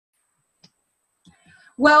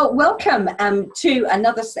Well, welcome to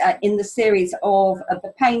another in the series of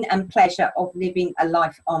The Pain and Pleasure of Living a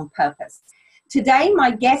Life on Purpose. Today,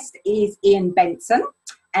 my guest is Ian Benson,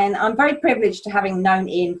 and I'm very privileged to having known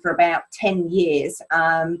Ian for about 10 years,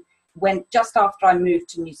 just after I moved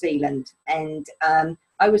to New Zealand. And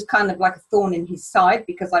I was kind of like a thorn in his side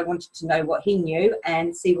because I wanted to know what he knew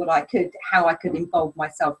and see how I could involve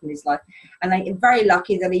myself in his life. And I'm very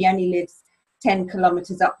lucky that he only lives 10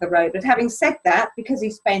 kilometres up the road. But having said that, because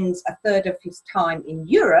he spends a third of his time in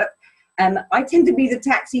Europe, I tend to be the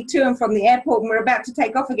taxi to and from the airport, and we're about to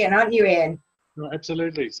take off again, aren't you, Ian? No,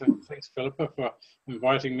 absolutely. So thanks, Philippa, for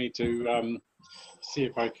inviting me to see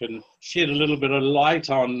if I can shed a little bit of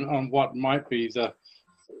light on what might be the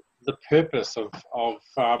purpose of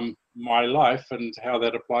my life and how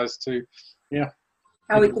that applies to,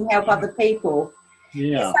 how we can help other people.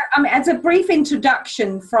 Yeah. So, as a brief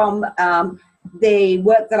introduction from the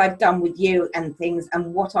work that I've done with you and things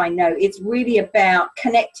and what I know, it's really about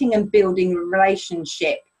connecting and building a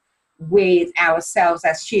relationship with ourselves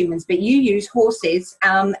as humans. But you use horses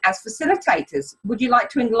as facilitators. Would you like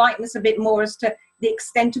to enlighten us a bit more as to the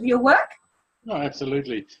extent of your work? No,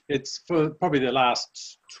 absolutely. It's for probably the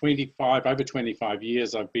last over 25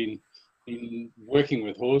 years I've been working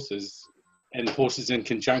with horses, and horses in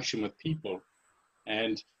conjunction with people.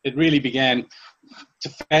 And it really began to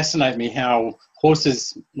fascinate me how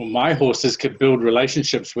my horses could build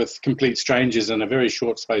relationships with complete strangers in a very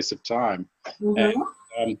short space of time. Mm-hmm.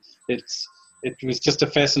 And it was just a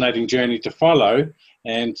fascinating journey to follow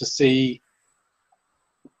and to see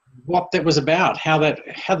what that was about, how that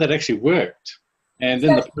actually worked. And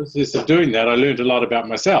in the process of doing that, I learned a lot about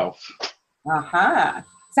myself. Uh-huh.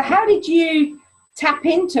 So how did you tap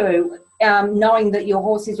into knowing that your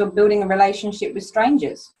horses were building a relationship with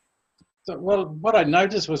strangers? So, well, what I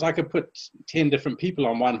noticed was I could put 10 different people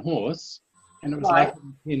on one horse, and it was like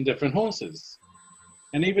 10 different horses.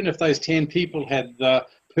 And even if those 10 people had the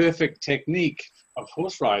perfect technique of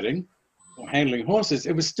horse riding or handling horses,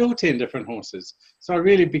 it was still 10 different horses. So I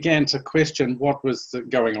really began to question what was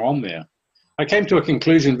going on there. I came to a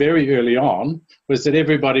conclusion very early on, was that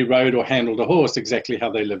everybody rode or handled a horse exactly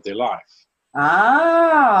how they lived their life.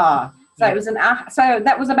 Ah, so it was so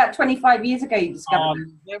that was about 25 years ago you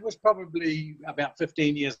discovered that was probably about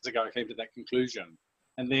 15 years ago I came to that conclusion.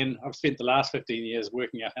 And then I've spent the last 15 years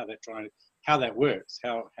working out how that works,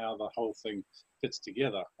 how the whole thing fits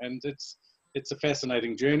together. And it's a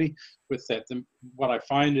fascinating journey with that. What I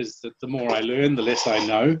find is that the more I learn, the less I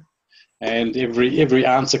know. And every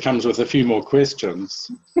answer comes with a few more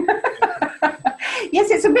questions.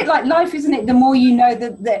 Yes, it's a bit like life, isn't it? The more you know,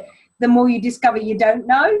 the more you discover you don't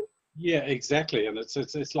know. Yeah, exactly. And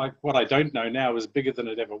it's like what I don't know now is bigger than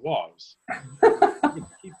it ever was. It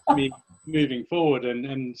keeps me moving forward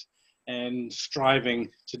and striving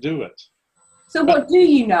to do it. So what do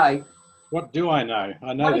you know? What do I know?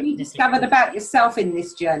 I know what have you discovered about yourself in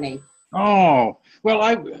this journey? Oh,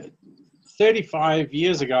 well, 35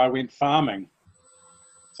 years ago, I went farming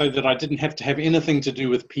so that I didn't have to have anything to do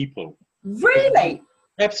with people. Really?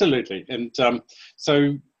 Absolutely. And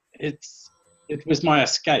so it was my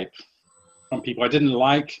escape from people. I didn't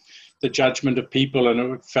like the judgment of people, and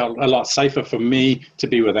it felt a lot safer for me to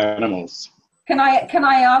be with animals. Can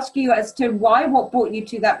I ask you as to why? What brought you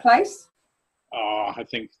to that place? I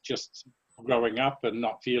think just growing up and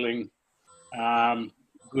not feeling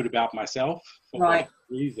good about myself for what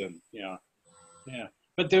reason. Yeah.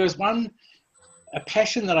 But there was a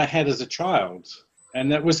passion that I had as a child,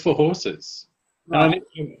 and that was for horses. Right.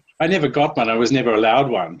 And I never got one. I was never allowed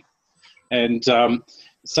one. And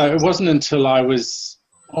so it wasn't until I was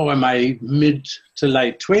in my mid to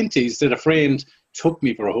late 20s that a friend took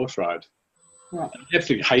me for a horse ride. Right. I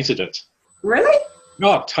absolutely hated it. Really?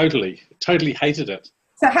 Oh, totally hated it.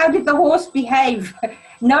 So how did the horse behave?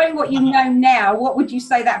 Knowing what you know now, what would you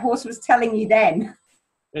say that horse was telling you then?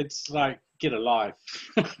 It's like, get a life.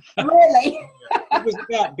 Really? It was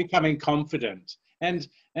about becoming confident. And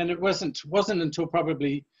it wasn't until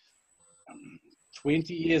probably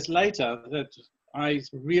 20 years later that I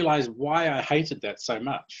realized why I hated that so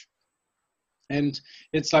much. And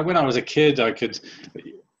it's like when I was a kid, I could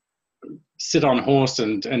sit on horse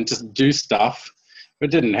and just do stuff,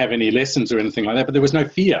 but didn't have any lessons or anything like that, but there was no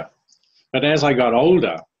fear. But as I got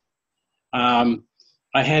older, I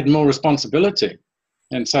had more responsibility.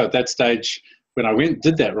 And so at that stage, when I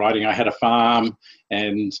did that riding, I had a farm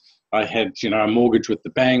and I had, a mortgage with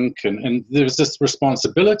the bank, and there was this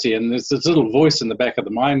responsibility, and there's this little voice in the back of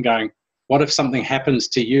the mind going, what if something happens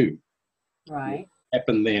to you? Right. What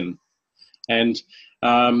happened then? And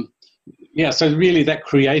so really that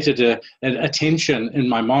created a tension in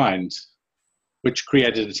my mind. which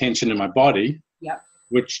created a tension in my body, Yep.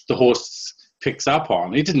 which the horse picks up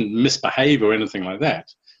on. He didn't misbehave or anything like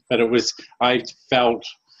that, but I felt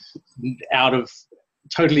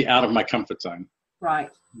totally out of my comfort zone. Right.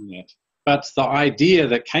 But the idea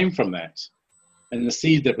that came from that, and the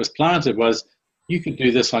seed that was planted, was you could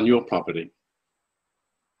do this on your property.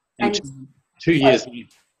 And 2 years.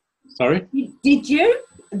 Sorry. Did you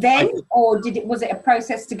then, or was it a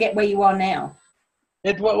process to get where you are now?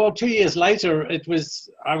 Well, 2 years later,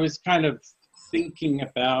 I was kind of thinking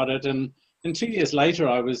about it, and 2 years later,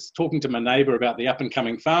 I was talking to my neighbor about the up and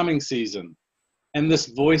coming farming season, and this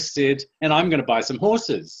voice said, "And I'm going to buy some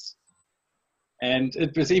horses." And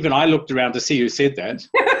it was even I looked around to see who said that,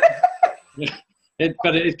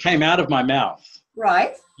 but it came out of my mouth.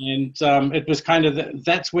 Right. And it was kind of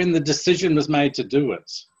that's when the decision was made to do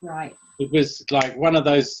it. Right. It was like one of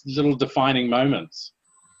those little defining moments.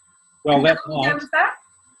 Well, how long ago was that?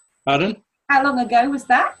 Pardon? How long ago was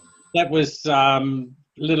that? That was a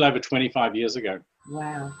little over 25 years ago.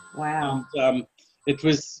 Wow. Wow. And it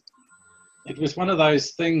was one of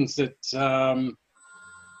those things that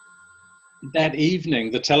that evening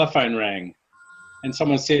the telephone rang, and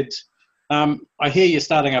someone said, "I hear you're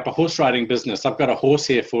starting up a horse riding business. I've got a horse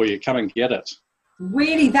here for you. Come and get it."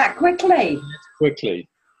 Really, that quickly? Quickly,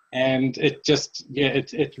 and it just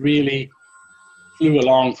it really flew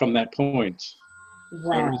along from that point.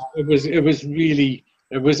 Wow. It was really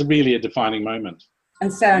a defining moment. And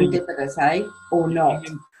serendipitous, eh? Or not?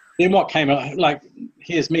 Then what came, like,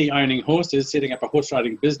 here's me owning horses, setting up a horse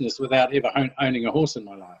riding business without ever owning a horse in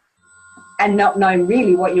my life, and not knowing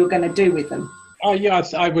really what you were going to do with them. Oh yeah,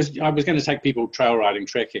 I was going to take people trail riding,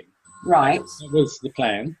 trekking. Right. That was the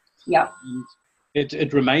plan. Yeah. And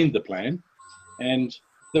it remained the plan, and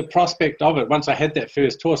the prospect of it. Once I had that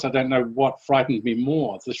first horse, I don't know what frightened me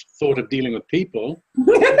more: the thought of dealing with people,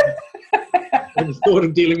 or the thought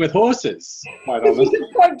of dealing with horses. Quite honestly. You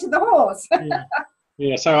could point to the horse.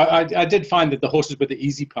 Yeah. So I did find that the horses were the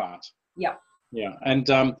easy part. Yeah. Yeah, and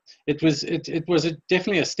it was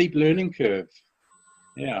definitely a steep learning curve.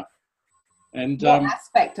 Yeah. And what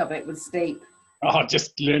aspect of it was steep? Oh,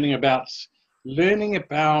 just learning about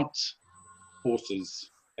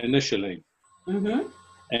horses initially,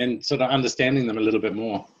 and sort of understanding them a little bit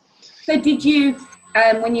more. So, did you,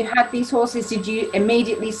 when you had these horses, did you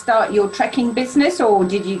immediately start your trekking business, or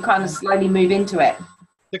did you kind of slowly move into it?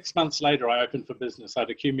 6 months later, I opened for business. I'd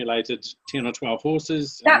accumulated 10 or 12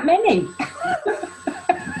 horses. That many?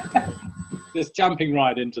 Just jumping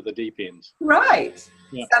right into the deep end. Right.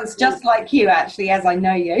 Yeah. Sounds just like you, actually, as I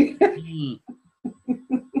know you.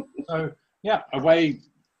 So, yeah, away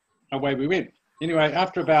we went. Anyway,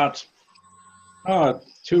 after about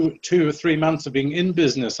 2 or 3 months of being in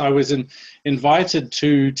business, I was invited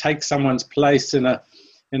to take someone's place in a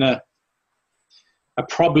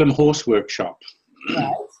problem horse workshop.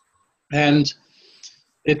 Right. And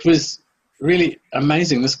it was really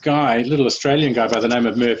amazing. This guy, little Australian guy by the name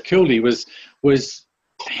of Merv Kildee, was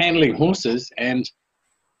handling horses, and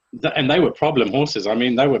they were problem horses. I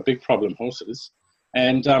mean, they were big problem horses.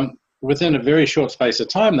 And within a very short space of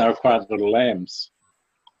time, they were quite little lambs.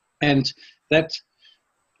 And that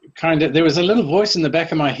there was a little voice in the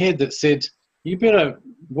back of my head that said, "You better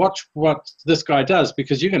watch what this guy does,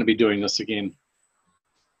 because you're going to be doing this again."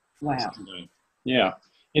 Wow. Yeah.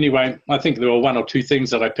 Anyway, I think there were 1 or 2 things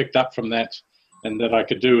that I picked up from that and that I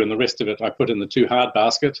could do, and the rest of it I put in the too hard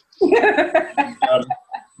basket.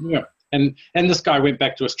 Yeah. And this guy went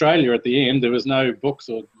back to Australia at the end. There was no books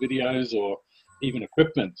or videos or even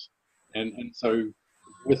equipment. And so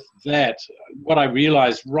with that, what I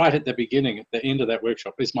realized right at the beginning, at the end of that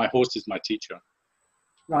workshop, is my horse is my teacher.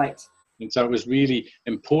 Right. And so it was really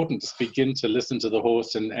important to begin to listen to the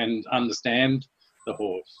horse and understand the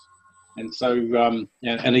horse. And so,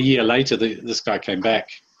 and a year later, this guy came back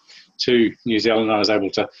to New Zealand, and I was able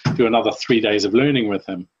to do another 3 days of learning with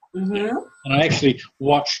him. And I actually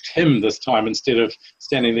watched him this time instead of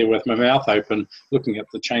standing there with my mouth open, looking at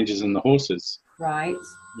the changes in the horses. Right.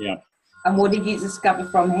 Yeah. And what did you discover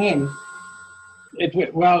from him? He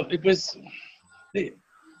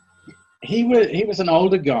was an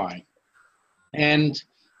older guy, and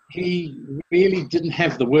he really didn't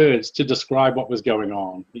have the words to describe what was going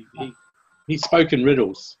on. He spoke in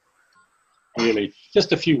riddles, really.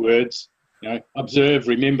 Just a few words, observe,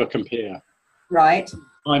 remember, compare. Right.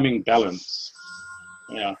 Timing, balance.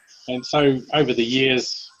 Yeah. And so over the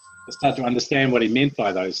years, I started to understand what he meant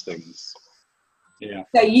by those things. Yeah.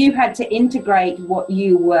 So you had to integrate what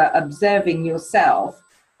you were observing yourself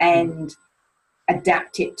and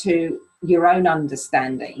adapt it to your own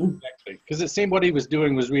understanding. Exactly. Because it seemed what he was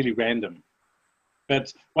doing was really random.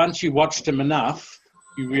 But once you watched him enough,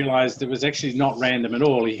 you realized it was actually not random at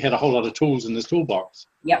all. He had a whole lot of tools in his toolbox.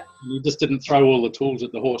 Yep. And he just didn't throw all the tools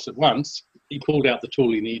at the horse at once. He pulled out the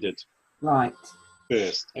tool he needed. Right.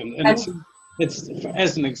 First. And it's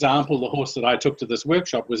as an example, the horse that I took to this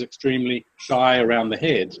workshop was extremely shy around the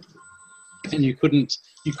head, and you couldn't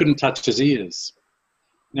touch his ears.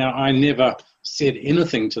 Now, I never said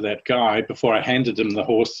anything to that guy before I handed him the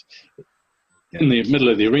horse in the middle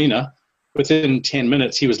of the arena. Within 10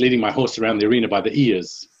 minutes, he was leading my horse around the arena by the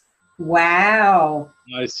ears. Wow.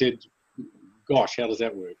 I said, gosh, how does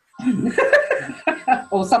that work?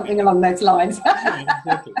 Or something along those lines. Yeah,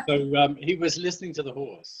 exactly. So he was listening to the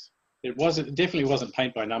horse. It definitely wasn't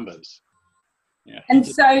paint by numbers. Yeah. And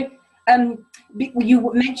so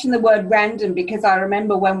you mentioned the word random, because I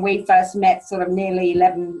remember when we first met sort of nearly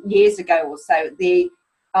 11 years ago or so, the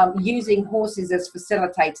using horses as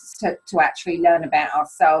facilitators to actually learn about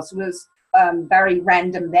ourselves was very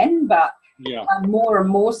random then, but yeah. More and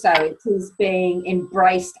more so it is being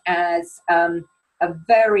embraced as a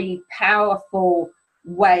very powerful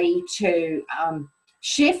way to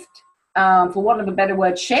shift, for want of a better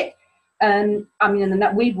word, shit. I mean,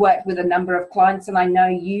 we've worked with a number of clients, and I know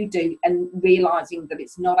you do, and realizing that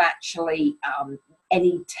it's not actually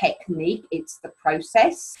any technique, it's the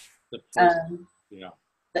process. Yeah.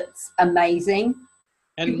 That's amazing.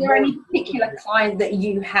 And is there any particular client that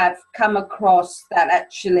you have come across that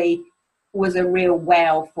actually was a real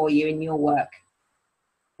wow for you in your work?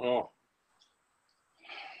 Oh,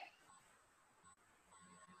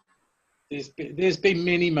 there's been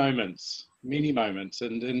many moments,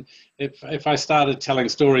 and if I started telling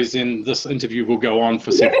stories, then this interview will go on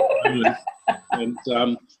for several moments. And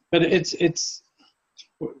but it's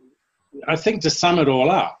I think to sum it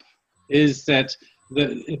all up is that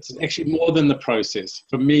it's actually more than the process.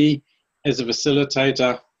 For me, as a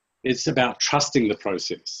facilitator, it's about trusting the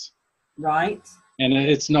process. Right. And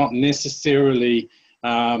it's not necessarily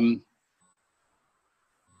the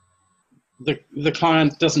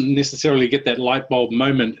client doesn't necessarily get that light bulb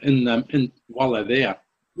moment while they're there.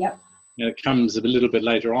 Yep. You know, it comes a little bit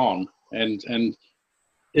later on, and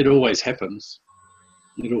it always happens.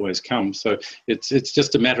 It always comes. So it's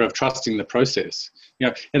just a matter of trusting the process. You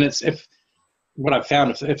know, and what I've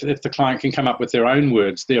found, if the client can come up with their own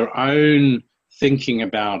words, their own thinking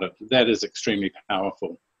about it, that is extremely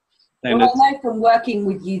powerful. And well, I know from working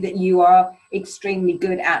with you that you are extremely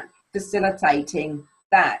good at facilitating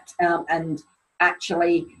that, and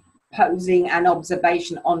actually posing an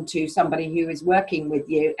observation onto somebody who is working with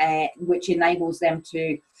you, which enables them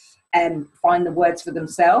to find the words for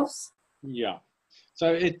themselves. Yeah.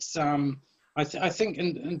 So it's I think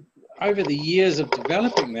in over the years of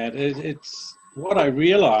developing that, it's what I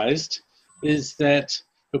realized is that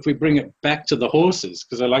if we bring it back to the horses,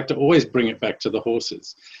 because I like to always bring it back to the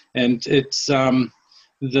horses, and it's a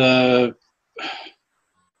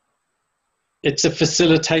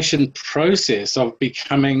facilitation process of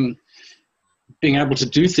being able to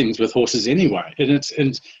do things with horses anyway,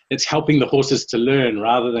 and it's helping the horses to learn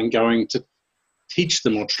rather than going to teach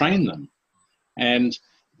them or train them, and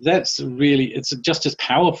that's really, it's just as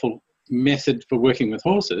powerful method for working with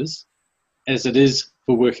horses as it is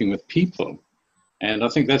for working with people. And I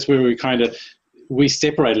think that's where we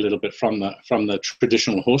separate a little bit from the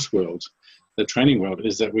traditional horse world, the training world,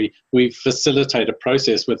 is that we facilitate a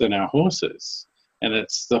process within our horses, and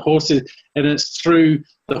it's the horses, and it's through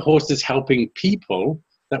the horses helping people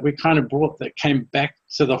that we kind of came back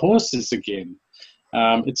to the horses again.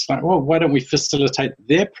 It's like, well, why don't we facilitate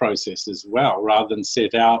their process as well, rather than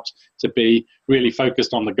set out to be really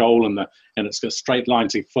focused on the goal and it's a straight line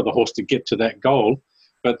for the horse to get to that goal.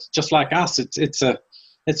 But just like us, it's a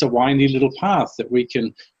windy little path that we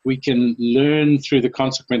can learn through the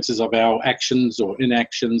consequences of our actions or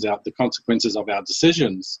inactions, the consequences of our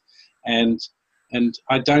decisions, and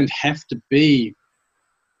I don't have to be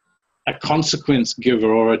a consequence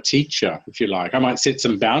giver or a teacher, if you like. I might set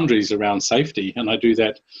some boundaries around safety, and we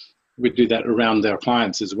do that around our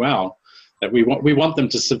clients as well. That we want them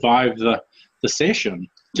to survive the session,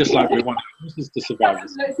 just like we want our horses to survive.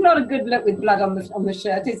 It's not a good look with blood on the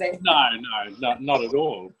shirt, is it? No, not at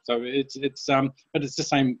all. So it's but it's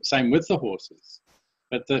the same with the horses.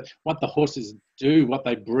 But what the horses do, what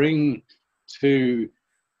they bring to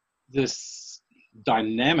this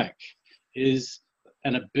dynamic, is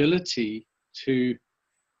an ability to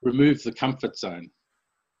remove the comfort zone.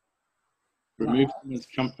 Remove the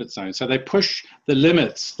comfort zone. So they push the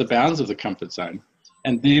limits, the bounds of the comfort zone.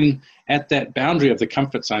 And then at that boundary of the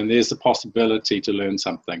comfort zone, there's the possibility to learn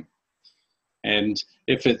something. And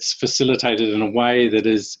if it's facilitated in a way that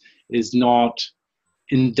is not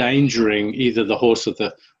endangering either the horse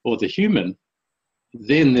or the human,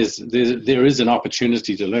 then there is an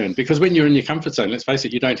opportunity to learn. Because when you're in your comfort zone, let's face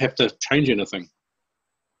it, you don't have to change anything.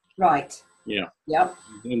 Right. Yeah. Yep.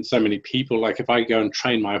 And so many people, like if I go and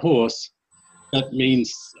train my horse, that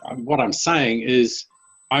means what I'm saying is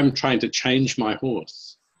I'm trying to change my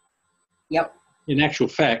horse. Yep. In actual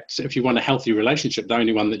fact, if you want a healthy relationship, the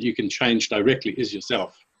only one that you can change directly is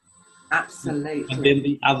yourself. Absolutely. And then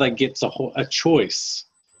the other gets a choice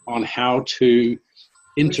on how to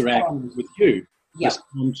interact with you. Yep.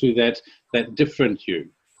 Respond to that different you.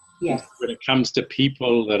 Yes. When it comes to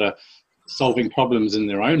people that are solving problems in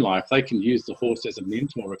their own life, they can use the horse as a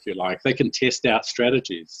mentor, if you like. They can test out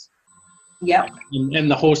strategies. Yeah.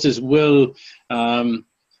 And the horses will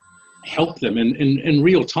help them in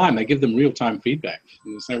real time. They give them real-time feedback.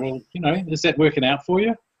 And they say, well, is that working out for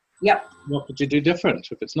you? Yep. What could you do different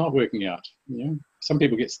if it's not working out? Some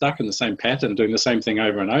people get stuck in the same pattern, doing the same thing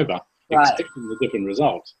over and over, expecting the different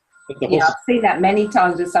result. I've seen that many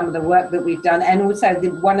times with some of the work that we've done. And also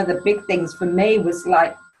one of the big things for me was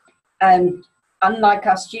like, unlike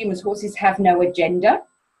us humans, horses have no agenda.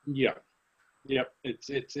 Yeah. It's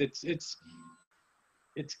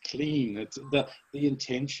clean. It's the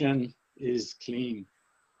intention is clean.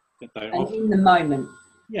 And in the moment.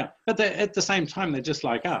 Yeah, but at the same time, they're just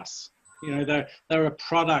like us. They're a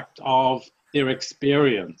product of their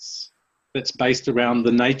experience that's based around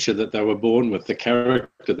the nature that they were born with, the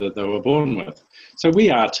character that they were born with. So we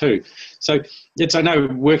are too. So I know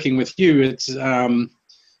working with you, it's that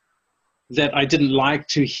I didn't like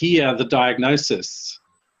to hear the diagnosis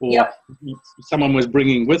or someone was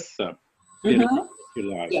bringing with them, if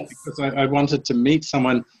you like, because I wanted to meet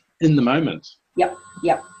someone in the moment. Yep.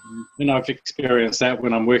 And I've experienced that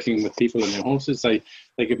when I'm working with people and their horses. They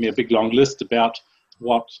give me a big long list about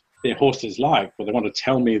what their horse is like, or they want to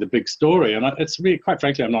tell me the big story. And it's really, quite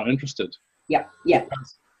frankly, I'm not interested. Yeah.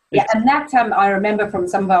 And that I remember from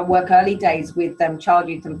some of our work early days with Child,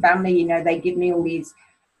 Youth and Family, they give me all these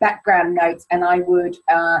background notes, and I would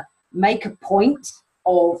make a point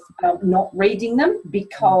of not reading them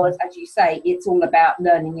because, as you say, it's all about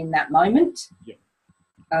learning in that moment. Yeah.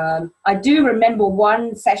 I do remember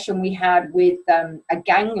one session we had with a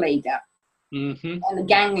gang leader, and the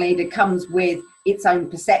gang leader comes with its own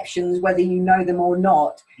perceptions, whether you know them or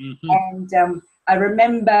not. And I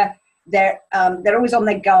remember they're always on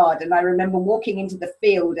their guard, and I remember walking into the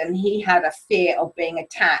field, and he had a fear of being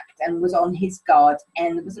attacked and was on his guard.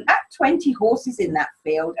 And there was about 20 horses in that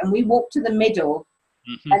field, and we walked to the middle.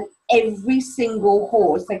 And every single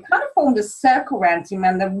horse, they kind of formed a circle around him,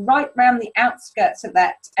 and they're right round the outskirts of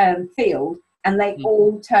that field, and they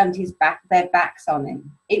all turned their backs on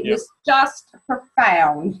him. It was just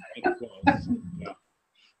profound.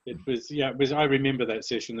 It was. I remember that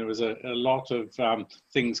session. There was a lot of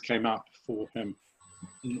things came up for him.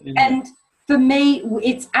 And for me,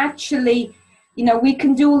 it's actually, we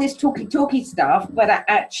can do all this talky stuff, but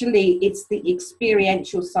actually it's the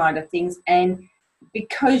experiential side of things. And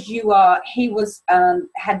because he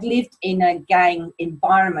had lived in a gang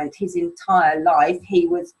environment his entire life, he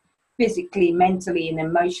was physically, mentally and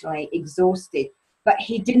emotionally exhausted, but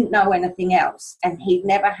he didn't know anything else, and he'd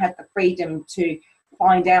never had the freedom to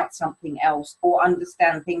find out something else or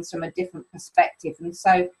understand things from a different perspective. And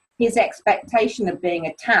so his expectation of being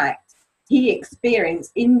attacked, he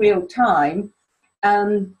experienced in real time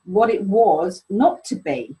what it was not to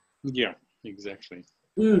be. Yeah, exactly.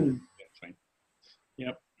 Exactly.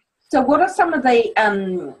 Yep. So what are some of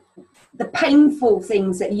the painful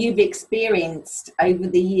things that you've experienced over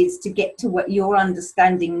the years to get to what you're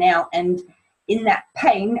understanding now? And in that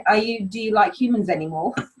pain, do you like humans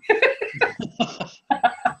anymore?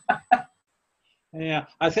 Yeah,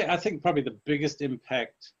 I think probably the biggest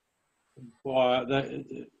impact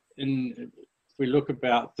if we look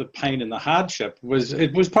about the pain and the hardship was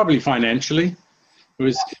probably financially.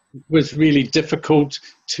 It was really difficult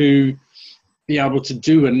to be able to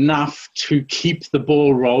do enough to keep the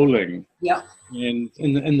ball rolling. Yeah. And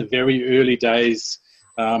in the very early days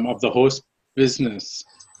of the horse business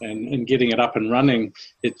and getting it up and running,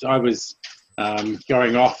 I was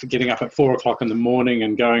getting up at 4 o'clock in the morning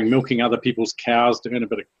and milking other people's cows to earn a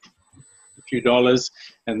few dollars,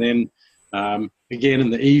 and then again in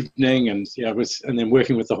the evening, and then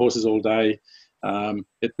working with the horses all day.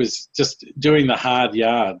 It was just doing the hard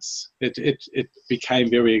yards. It became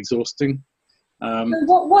very exhausting. So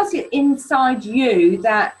what was it inside you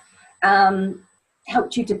that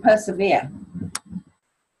helped you to persevere?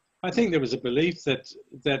 I think there was a belief that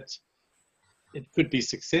it could be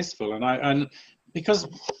successful, and because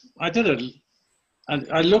I did it,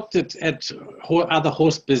 I looked at other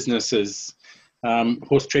horse businesses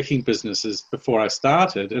horse trekking businesses before I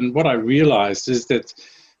started. And what I realized is that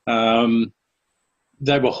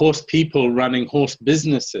they were horse people running horse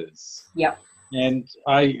businesses. Yep. And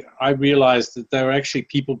I realized that they were actually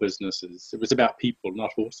people businesses. It was about people,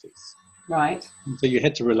 not horses. Right. And so you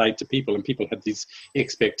had to relate to people, and people had these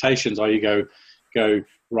expectations. Oh, you go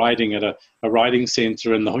riding at a riding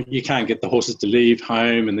centre, and you can't get the horses to leave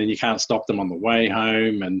home, and then you can't stop them on the way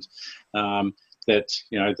home, and that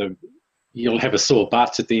you'll have a sore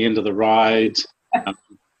butt at the end of the ride.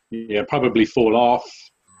 Probably fall off,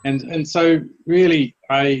 and so really,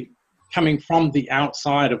 coming from the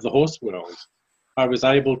outside of the horse world, I was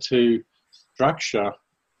able to structure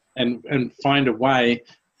and find a way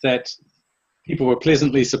that people were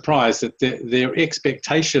pleasantly surprised that their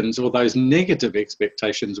expectations, or those negative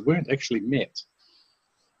expectations, weren't actually met.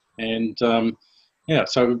 And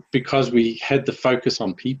so because we had the focus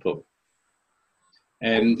on people.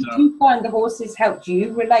 And did you find the horses helped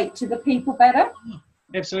you relate to the people better?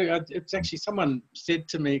 Absolutely. It's actually, someone said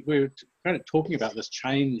to me, we were kind of talking about this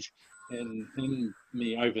change in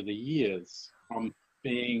me over the years, from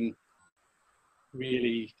being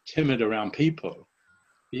really timid around people,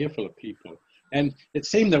 fearful of people. And it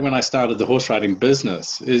seemed that when I started the horse riding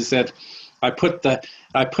business, is that I put the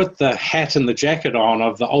hat and the jacket on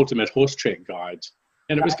of the ultimate horse trek guide,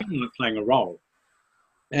 and it was kind of like playing a role.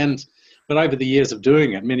 But over the years of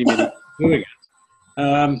doing it, many doing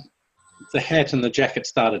it, the hat and the jacket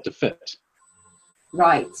started to fit.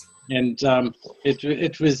 Right. And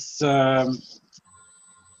it was.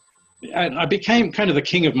 I became kind of the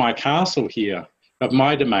king of my castle here, of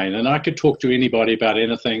my domain, and I could talk to anybody about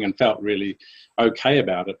anything and felt really okay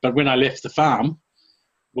about it. But when I left the farm,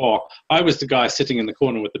 well, I was the guy sitting in the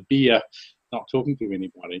corner with the beer, not talking to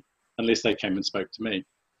anybody unless they came and spoke to me.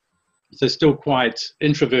 So still quite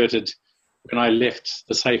introverted when I left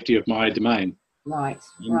the safety of my domain. Right.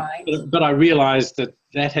 But I realized that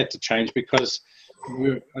had to change, because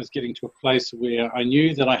I was getting to a place where I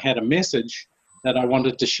knew that I had a message that I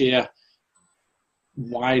wanted to share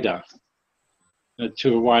wider,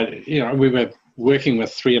 to a wider, we were working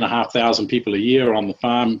with 3,500 people a year on the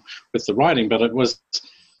farm with the riding, but it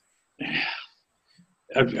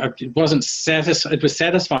wasn't satisfying. It was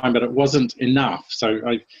satisfying, but it wasn't enough. So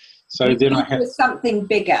then I had something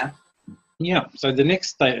bigger. Yeah. So the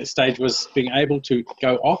next stage was being able to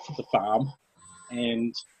go off the farm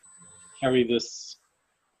and carry this,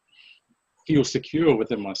 feel secure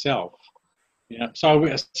within myself. Yeah. So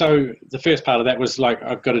the first part of that was like,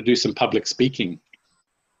 I've got to do some public speaking.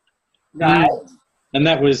 Right. And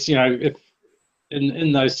that was, if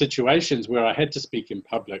in those situations where I had to speak in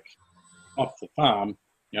public off the farm,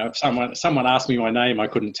 if someone asked me my name, I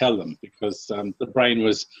couldn't tell them, because the brain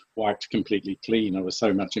was wiped completely clean. I was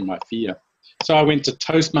so much in my fear. So I went to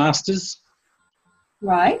Toastmasters.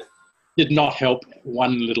 Right. Did not help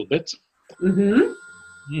one little bit. Mm-hmm.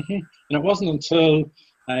 Mm-hmm. And it wasn't until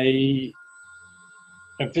a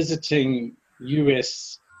visiting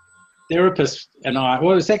US therapist and it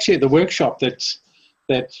was actually at the workshop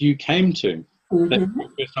that you came to, mm-hmm. that the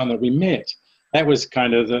first time that we met. That was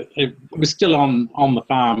kind of it was still on the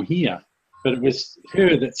farm here, but it was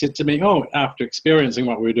her that said to me, after experiencing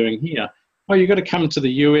what we were doing here, you've got to come to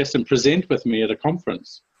the US and present with me at a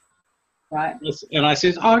conference. Right. And I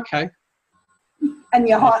said, okay. And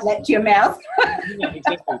your heart leapt to your mouth. Yeah,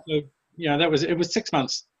 exactly. So, it was 6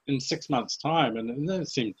 months, in 6 months' time, and it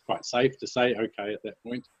seemed quite safe to say okay at that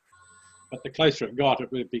point. But the closer it got,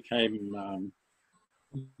 it became,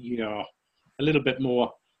 a little bit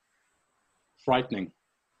more frightening.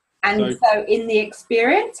 And so in the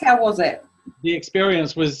experience, how was it? The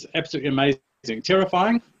experience was absolutely amazing,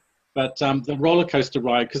 terrifying, but the roller coaster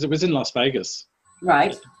ride, because it was in Las Vegas.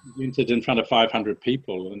 Right. Entered in front of 500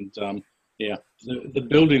 people, and the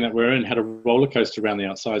building that we're in had a roller coaster around the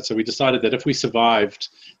outside. So we decided that if we survived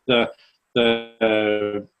the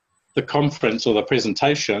conference or the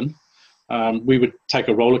presentation, we would take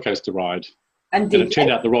a roller coaster ride. And it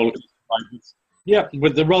turned out the roller coaster ride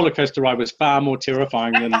the roller coaster ride was far more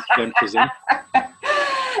terrifying than present.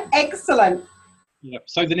 Excellent. Yeah.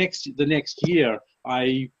 So the next year,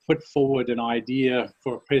 I put forward an idea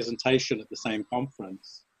for a presentation at the same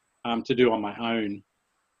conference to do on my own,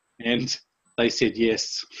 and they said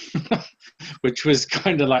yes, which was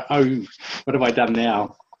kind of like, what have I done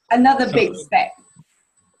now? Another big step.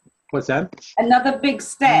 What's that? Another big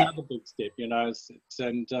step. Another big step,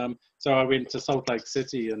 so I went to Salt Lake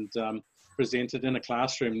City and presented in a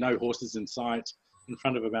classroom, no horses in sight, in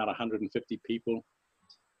front of about 150 people.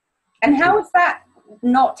 And how was that,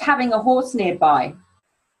 not having a horse nearby?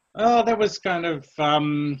 Oh, that was kind of,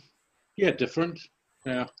 different.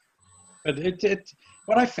 Yeah. But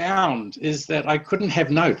what I found is that I couldn't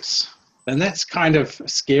have notes, and that's kind of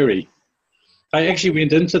scary. I actually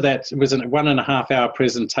went into that. It was a 1.5 hour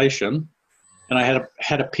presentation, and I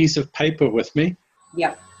had a piece of paper with me,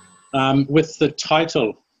 Yeah. With the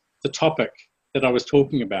title, the topic that I was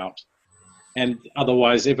talking about, and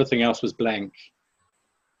otherwise everything else was blank.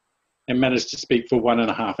 And managed to speak for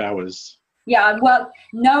 1.5 hours. Yeah, well,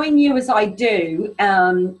 knowing you as I do,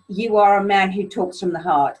 you are a man who talks from the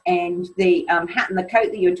heart, and the hat and the coat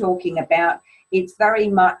that you're talking about, it's very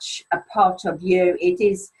much a part of you. It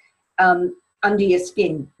is under your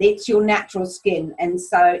skin. It's your natural skin, and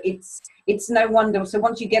so it's no wonder. So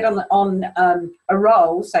once you get on a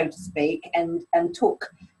roll, so to speak, and talk,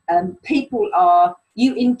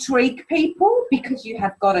 you intrigue people because you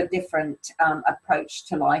have got a different approach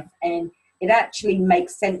to life, and it actually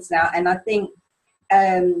makes sense now. And I think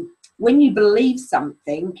when you believe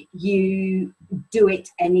something, you do it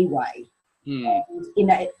anyway.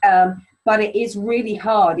 And, but it is really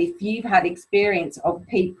hard if you've had experience of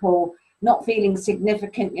people not feeling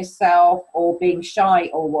significant yourself or being shy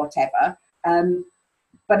or whatever.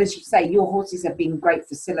 But as you say, your horses have been great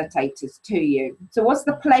facilitators to you. So what's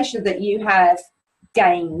the pleasure that you have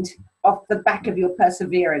gained off the back of your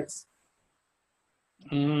perseverance?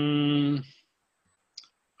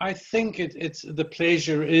 I think it's the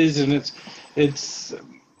pleasure is, and it's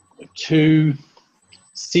to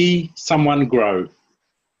see someone grow.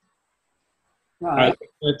 Right.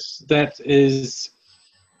 That is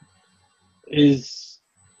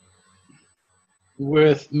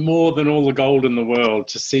worth more than all the gold in the world,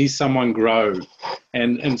 to see someone grow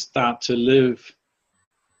and start to live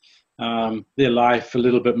their life a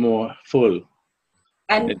little bit more full.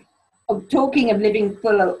 And talking of living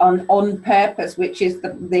full on purpose, which is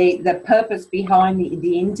the purpose behind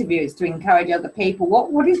the interview, is to encourage other people.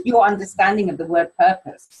 What is your understanding of the word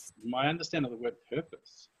purpose? My understanding of the word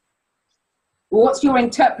purpose. What's your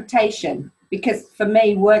interpretation? Because for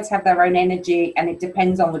me, words have their own energy, and it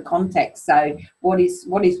depends on the context. So what is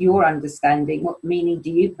your understanding? What meaning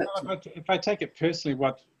do you put to it? If I take it personally,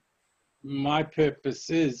 what my purpose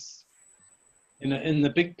is, in the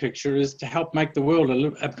big picture, is to help make the world a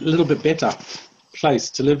little bit better place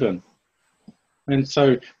to live in. And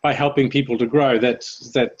so by helping people to grow, that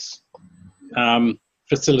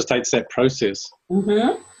facilitates that process.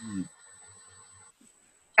 Mm-hmm.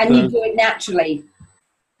 And you do it naturally.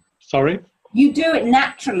 Sorry? You do it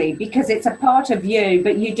naturally because it's a part of you,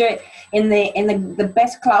 but you do it in the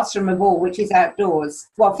best classroom of all, which is outdoors.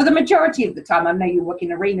 Well, for the majority of the time, I know you work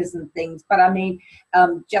in arenas and things, but I mean,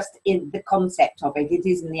 just in the concept of it, it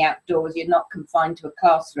is in the outdoors. You're not confined to a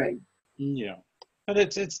classroom. Yeah, but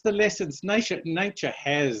it's the lessons. Nature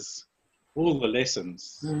has all the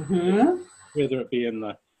lessons, mm-hmm. whether it be in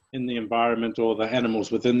the environment or the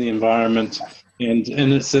animals within the environment, and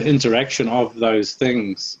it's the interaction of those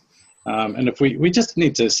things. And if we just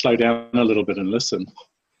need to slow down a little bit and listen,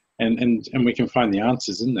 and we can find the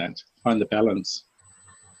answers in that, find the balance.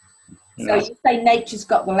 So you say nature's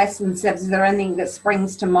got the lessons. Is there anything that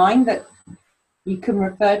springs to mind that you can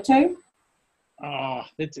refer to? Oh,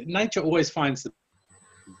 nature always finds the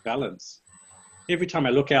balance. Every time I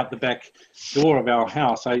look out the back door of our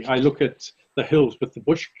house, I look at the hills with the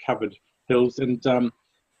bush-covered hills, and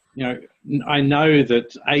I know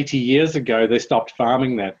that 80 years ago they stopped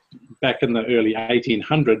farming that. Back in the early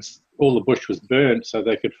 1800s, all the bush was burnt so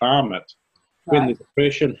they could farm it. Right. When the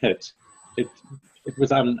Depression hit, it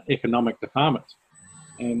was uneconomic to farm it,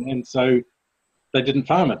 and so they didn't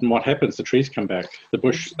farm it. And what happens? The trees come back. The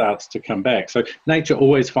bush starts to come back. So nature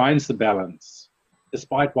always finds the balance,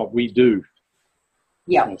 despite what we do.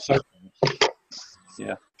 Yeah.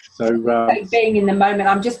 Yeah. So being in the moment,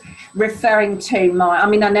 I'm just referring to I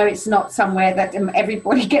know it's not somewhere that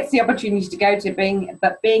everybody gets the opportunity to go to,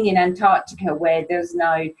 but being in Antarctica, where there's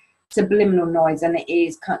no subliminal noise and it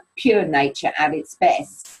is kind of pure nature at its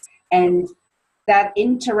best. And that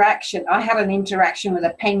interaction, I had an interaction with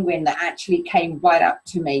a penguin that actually came right up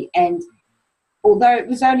to me. And although it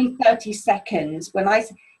was only 30 seconds,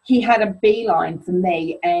 he had a beeline for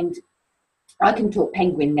me, and I can talk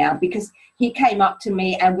penguin now because he came up to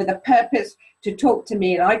me and with a purpose to talk to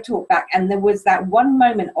me, and I talked back, and there was that one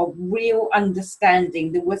moment of real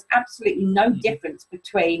understanding. There was absolutely no difference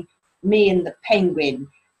between me and the penguin.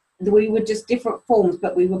 We were just different forms,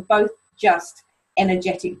 but we were both just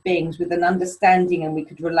energetic beings with an understanding, and we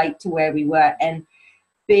could relate to where we were. And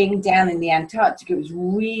being down in the Antarctica, it was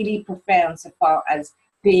really profound so far as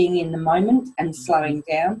being in the moment and slowing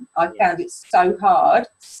down. I found it so hard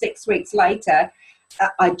 6 weeks later,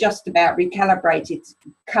 I just about recalibrated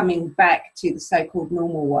coming back to the so-called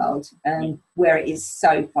normal world, where it is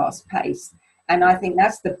so fast-paced. And I think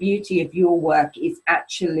that's the beauty of your work, is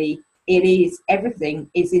actually everything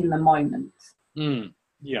is in the moment.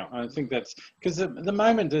 Yeah, I think that's because the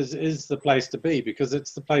moment is the place to be, because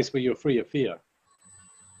it's the place where you're free of fear.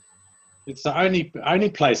 It's the only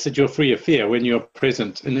place that you're free of fear, when you're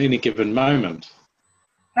present in any given moment.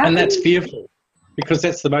 And that's fearful, because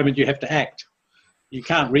that's the moment you have to act. You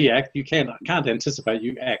can't react. You can't anticipate.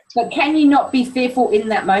 You act. But can you not be fearful in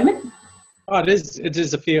that moment? Oh, it is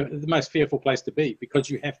the most fearful place to be, because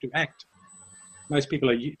you have to act. Most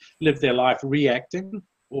people live their life reacting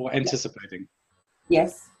or anticipating.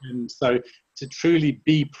 Yes. And so to truly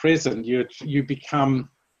be present, you become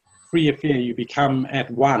free of fear. You become at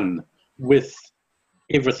one with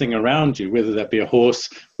everything around you, whether that be a horse,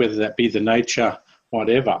 whether that be the nature,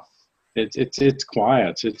 whatever. It's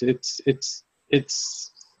quiet. It's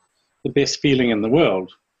the best feeling in the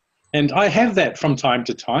world. And I have that from time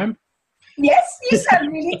to time. Yes, you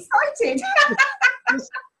sound really excited.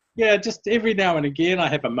 Yeah, just every now and again I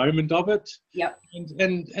have a moment of it. Yep.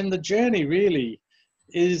 And the journey really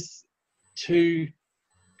is to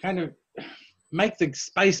kind of make the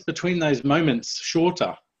space between those moments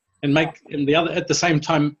shorter, and at the same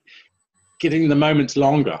time getting the moments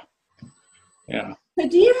longer. Yeah. So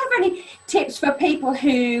do you have any tips for people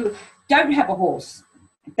who don't have a horse,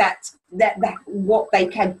 that what they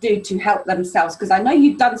can do to help themselves? Because I know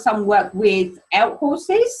you've done some work without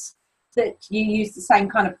horses, that you use the same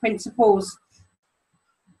kind of principles.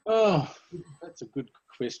 Oh, that's a good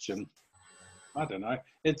question. I don't know.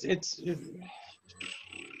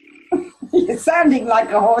 You're sounding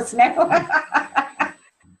like a horse now.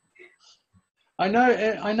 I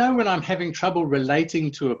know when I'm having trouble relating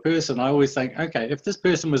to a person, I always think, okay, if this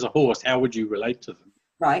person was a horse, how would you relate to them?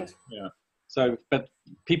 Right. Yeah. So, but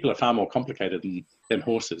people are far more complicated than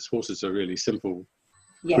horses. Horses are really simple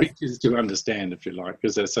creatures to understand, if you like,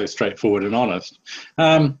 because they're so straightforward and honest.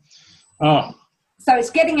 So it's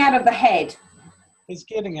getting out of the head. It's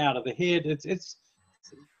getting out of the head. It's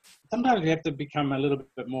sometimes you have to become a little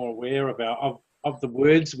bit more aware of the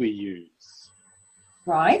words we use.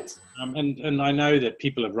 Right. And I know that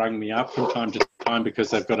people have rung me up from time to time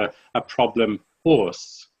because they've got a problem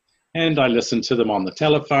horse. And I listen to them on the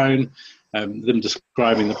telephone, them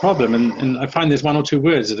describing the problem. And I find there's one or two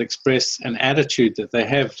words that express an attitude that they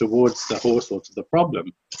have towards the horse or to the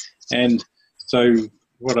problem. And so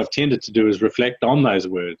what I've tended to do is reflect on those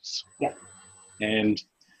words. Yeah. And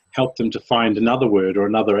help them to find another word or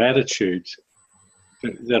another attitude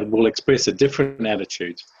that will express a different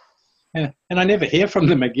attitude. And I never hear from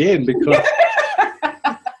them again, because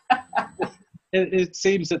it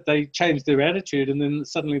seems that they change their attitude, and then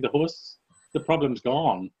suddenly the problem's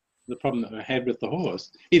gone. The problem that I had with the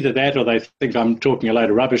horse. Either that, or they think I'm talking a load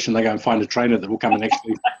of rubbish, and they go and find a trainer that will come and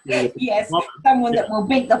actually... Yes, someone that will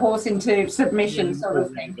beat the horse into submission, sort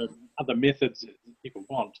of thing. Other methods that people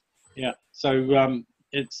want. Yeah. So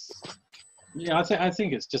I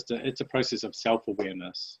think it's just a process of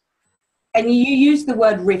self-awareness. And you use the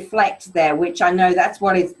word reflect there, which I know that's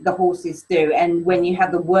what the horses do. And when you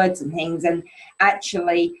have the words and things, and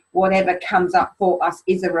actually whatever comes up for us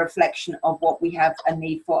is a reflection of what we have a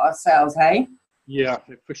need for ourselves, hey? Yeah,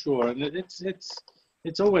 for sure. And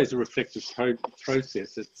it's always a reflective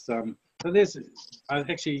process. It's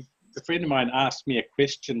actually, a friend of mine asked me a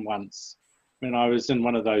question once when I was in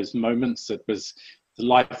one of those moments that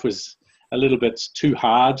life was a little bit too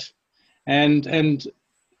hard, and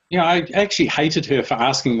I actually hated her for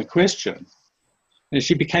asking the question, and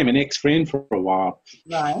she became an ex-friend for a while.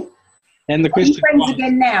 Right. And the question. Are you friends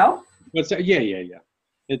again now? Yeah.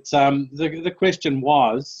 It's the question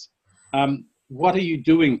was, what are you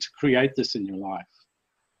doing to create this in your life?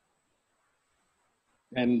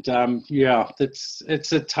 And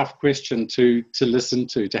it's a tough question to listen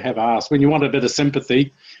to have asked. When you want a bit of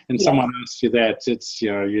sympathy, and someone asks you that, it's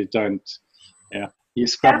you don't. Yeah, you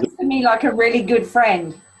scrub. Sounds to me like a really good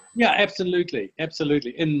friend. Yeah, absolutely.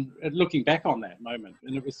 In looking back on that moment,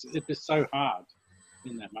 and it was so hard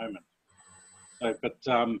in that moment. So, but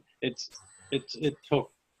it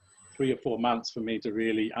took 3 or 4 months for me to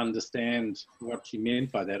really understand what she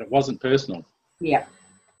meant by that. It wasn't personal. Yeah.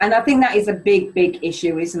 And I think that is a big, big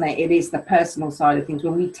issue, isn't it? It is the personal side of things,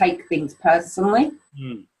 when we take things personally.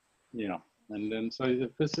 Yeah. And so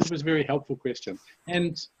it was a very helpful question.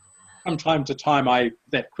 And from time to time,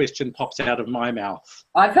 that question pops out of my mouth.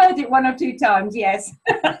 I've heard it 1 or 2 times, yes.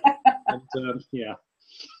 And, yeah.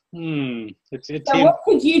 So what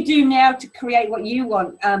could you do now to create what you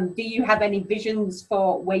want? Do you have any visions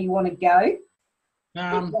for where you want to go?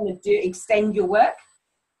 You want to extend your work?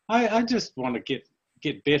 I just want to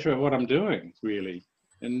get better at what I'm doing, really.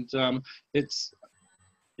 And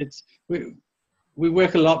we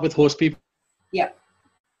work a lot with horse people. Yeah.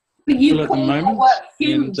 But you call your work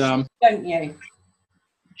humans, don't you?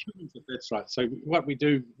 That's right. So what we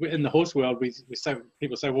do in the horse world, we say,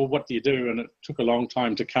 people say, well, what do you do? And it took a long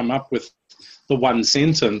time to come up with the one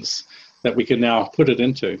sentence that we can now put it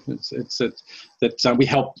into. That we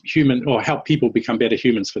help people become better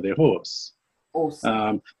humans for their horse.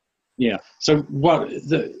 Awesome. Yeah. So what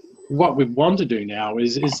we want to do now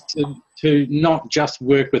is to not just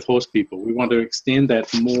work with horse people. We want to extend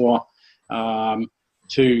that more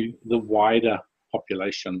to the wider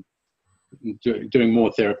population, doing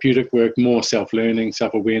more therapeutic work, more self-learning,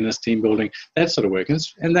 self-awareness, team building, that sort of work.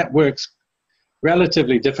 And that work's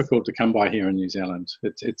relatively difficult to come by here in New Zealand.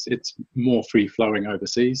 It's more free-flowing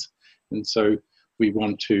overseas. And so we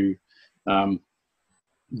want to come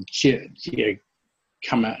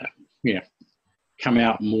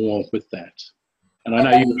out more with that. And I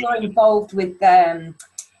know you're involved with an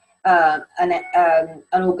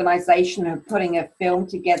organisation of putting a film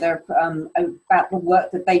together about the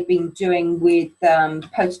work that they've been doing with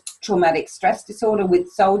post-traumatic stress disorder with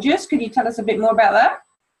soldiers. Could you tell us a bit more about that?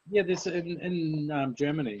 Yeah, there's in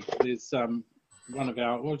Germany. There's one of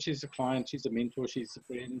our. Well, she's a client. She's a mentor. She's a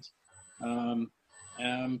friend.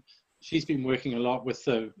 She's been working a lot with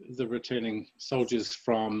the returning soldiers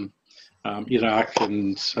from Iraq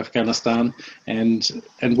and Afghanistan, and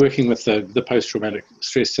working with the post-traumatic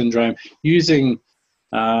stress syndrome, using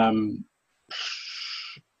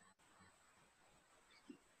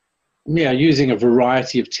using a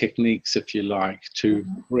variety of techniques, if you like, to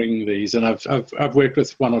bring these. And I've worked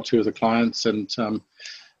with one or two of the clients and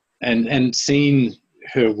seen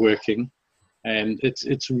her working, and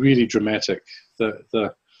it's really dramatic.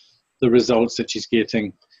 The results that she's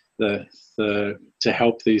getting, to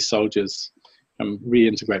help these soldiers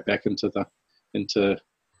reintegrate back into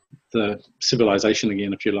the civilization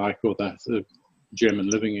again, if you like, or the German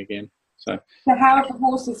living again. So how have the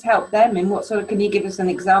horses helped them? And what sort of, can you give us an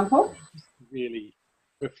example? Really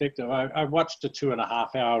reflective. I watched a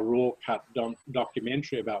 2.5-hour raw cut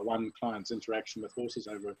documentary about one client's interaction with horses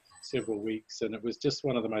over several weeks, and it was just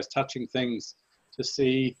one of the most touching things to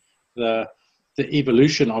see the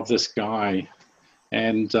evolution of this guy,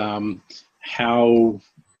 and how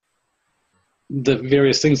the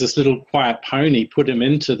various things, this little quiet pony put him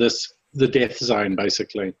into the death zone,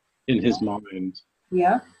 basically, in his mind.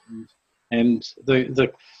 Yeah. And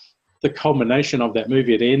the culmination of that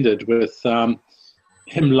movie, it ended with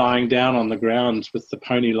him lying down on the ground with the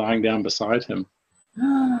pony lying down beside him.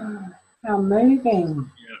 How moving.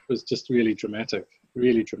 Yeah, it was just really dramatic,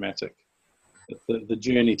 really dramatic. The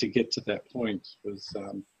journey to get to that point was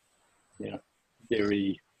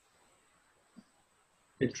very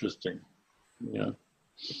interesting. Yeah.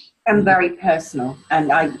 And very personal, and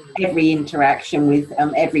every interaction with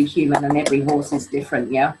every human and every horse is different.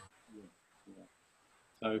 Yeah.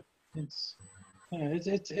 So it's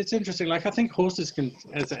interesting. Like, I think horses can,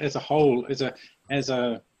 as a whole, as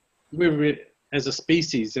a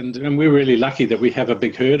species, and we're really lucky that we have a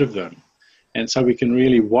big herd of them, and so we can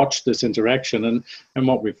really watch this interaction. And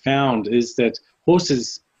what we've found is that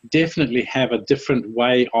horses definitely have a different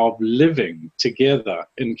way of living together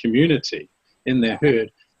in community, in their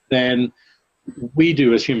herd, than we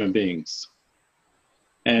do as human beings.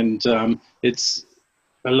 And it's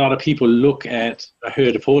a lot of people look at a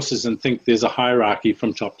herd of horses and think there's a hierarchy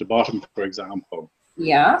from top to bottom, for example.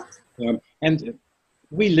 Yeah. And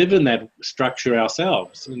we live in that structure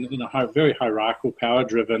ourselves, in a very hierarchical,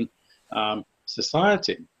 power-driven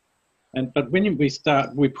society. But when we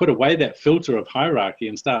put away that filter of hierarchy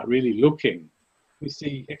and start really looking, we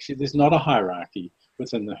see actually there's not a hierarchy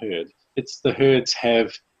within the herd. It's the herds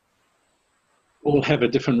all have a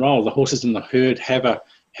different role. The horses in the herd have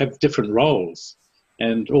different roles,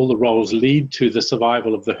 and all the roles lead to the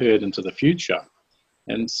survival of the herd into the future.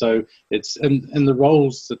 And so and the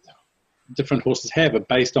roles that different horses have are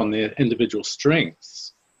based on their individual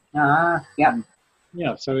strengths. Yeah.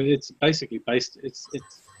 Yeah, so it's basically based, it's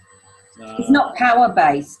not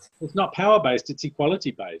power-based. It's not power-based, it's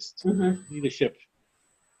equality-based. Mm-hmm. Leadership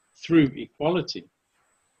through equality,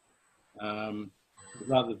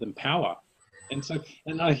 rather than power.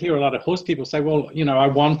 And I hear a lot of horse people say, well, I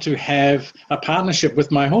want to have a partnership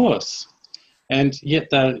with my horse. And yet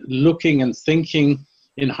they're looking and thinking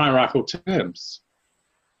in hierarchical terms.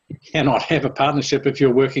 You cannot have a partnership if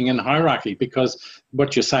you're working in hierarchy, because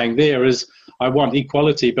what you're saying there is, I want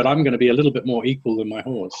equality, but I'm going to be a little bit more equal than my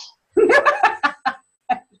horse.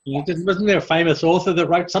 Wasn't there a famous author that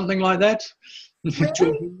wrote something like that?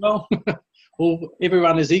 Really? Well, well,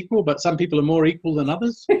 everyone is equal, but some people are more equal than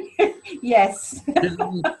others. Yes.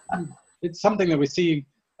 It's something that we see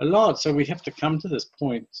a lot, so we have to come to this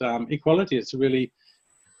point. Equality is really,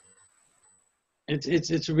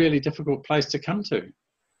 it's a really difficult place to come to.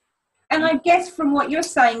 And I guess from what you're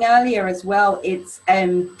saying earlier as well, it's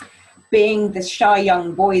being the shy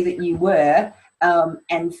young boy that you were,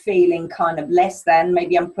 and feeling kind of less than,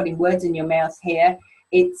 maybe I'm putting words in your mouth here.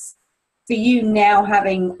 It's for you now,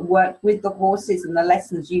 having worked with the horses and the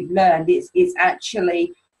lessons you've learned, it's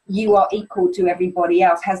actually, you are equal to everybody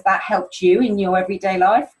else. Has that helped you in your everyday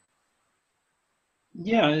life?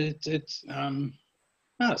 Yeah,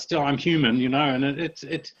 still I'm human, you know, and it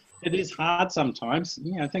is hard sometimes.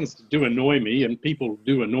 You know, things do annoy me, and people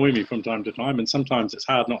do annoy me from time to time, and sometimes it's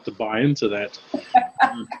hard not to buy into that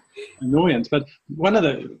annoyance. But one of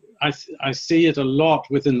the, I see it a lot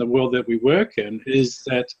within the world that we work in, is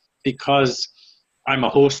that because I'm a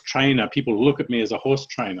horse trainer, people look at me as a horse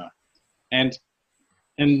trainer, and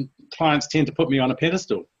clients tend to put me on a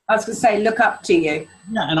pedestal. I was going to say, look up to you.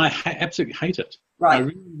 Yeah, and I absolutely hate it. Right. I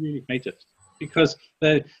really, really hate it, because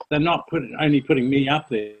they're not only putting me up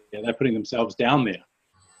there, they're putting themselves down there.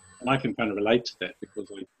 And I can kind of relate to that,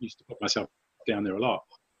 because I used to put myself down there a lot.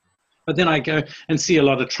 But then I go and see a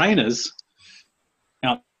lot of trainers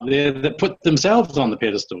out there that put themselves on the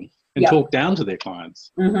pedestal and talk down to their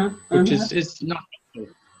clients, which is not good.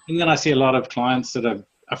 And then I see a lot of clients that are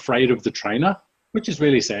afraid of the trainer, which is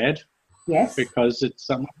really sad. Yes. Because it's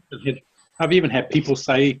I've even had people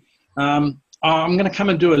say, I'm going to come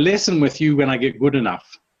and do a lesson with you when I get good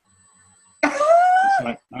enough. It's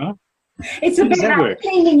like, oh, it's a bit like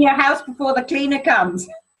cleaning your house before the cleaner comes.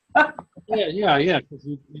 yeah, because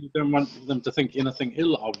you don't want them to think anything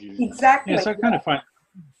ill of you. Exactly. Yeah, so I kind of find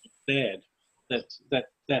it sad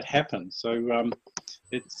that happens. So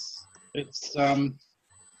it's a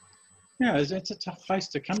tough place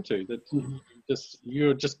to come to. That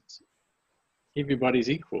you're just everybody's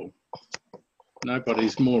equal.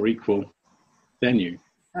 Nobody's more equal than you.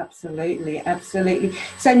 Absolutely, absolutely.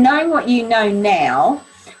 So knowing what you know now,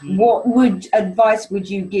 what advice would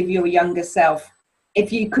you give your younger self,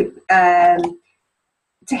 if you could,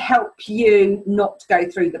 to help you not go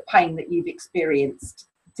through the pain that you've experienced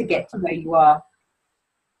to get to where you are?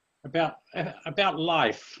 About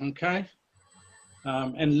life, okay,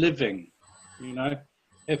 and living. You know,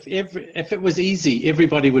 if it was easy,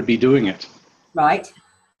 everybody would be doing it. Right.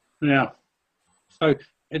 Yeah. So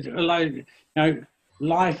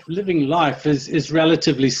living life is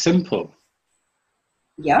relatively simple.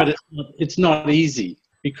 Yeah. But it's not easy,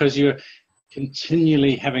 because you're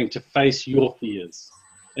continually having to face your fears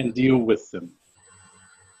and deal with them.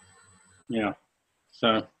 Yeah.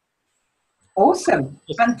 So. Awesome.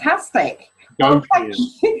 Fantastic. Well,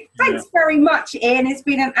 thanks very much, Ian. It's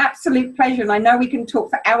been an absolute pleasure, and I know we can talk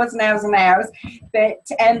for hours and hours and hours. But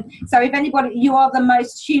so if anybody, you are the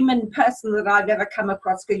most human person that I've ever come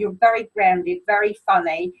across, because you're very grounded, very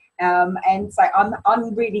funny, and so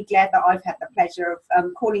I'm really glad that I've had the pleasure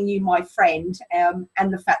of calling you my friend, and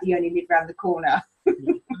the fact that you only live around the corner.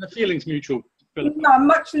 The feeling's mutual, Philippa. No,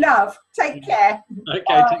 much love. Take care. Okay,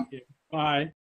 Bye. take care. Bye.